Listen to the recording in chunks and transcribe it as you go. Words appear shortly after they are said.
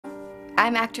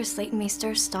I'm actress Leighton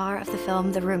Meester, star of the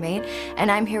film The Roommate,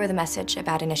 and I'm here with a message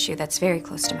about an issue that's very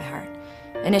close to my heart.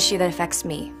 An issue that affects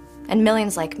me, and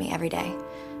millions like me every day.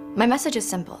 My message is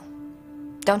simple.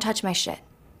 Don't touch my shit.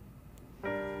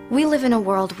 We live in a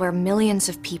world where millions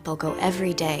of people go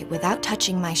every day without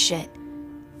touching my shit.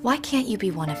 Why can't you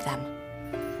be one of them?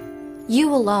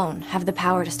 You alone have the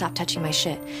power to stop touching my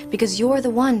shit, because you're the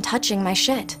one touching my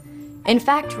shit. In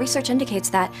fact, research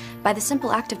indicates that by the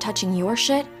simple act of touching your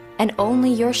shit, and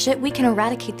only your shit, we can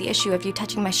eradicate the issue of you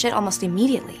touching my shit almost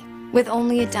immediately. With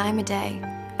only $0.10 a day.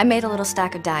 I made a little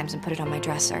stack of dimes and put it on my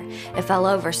dresser. It fell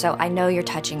over, so I know you're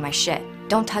touching my shit.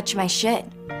 Don't touch my shit.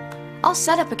 I'll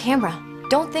set up a camera.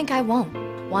 Don't think I won't.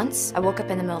 Once, I woke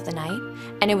up in the middle of the night,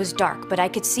 and it was dark, but I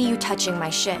could see you touching my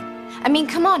shit. I mean,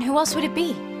 come on, who else would it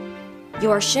be?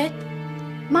 Your shit?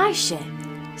 My shit.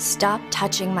 Stop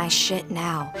touching my shit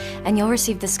now, and you'll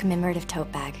receive this commemorative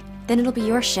tote bag. Then it'll be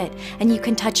your shit, and you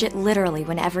can touch it literally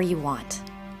whenever you want.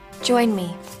 Join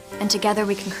me, and together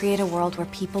we can create a world where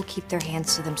people keep their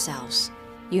hands to themselves.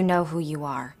 You know who you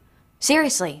are.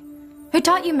 Seriously, who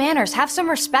taught you manners? Have some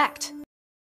respect.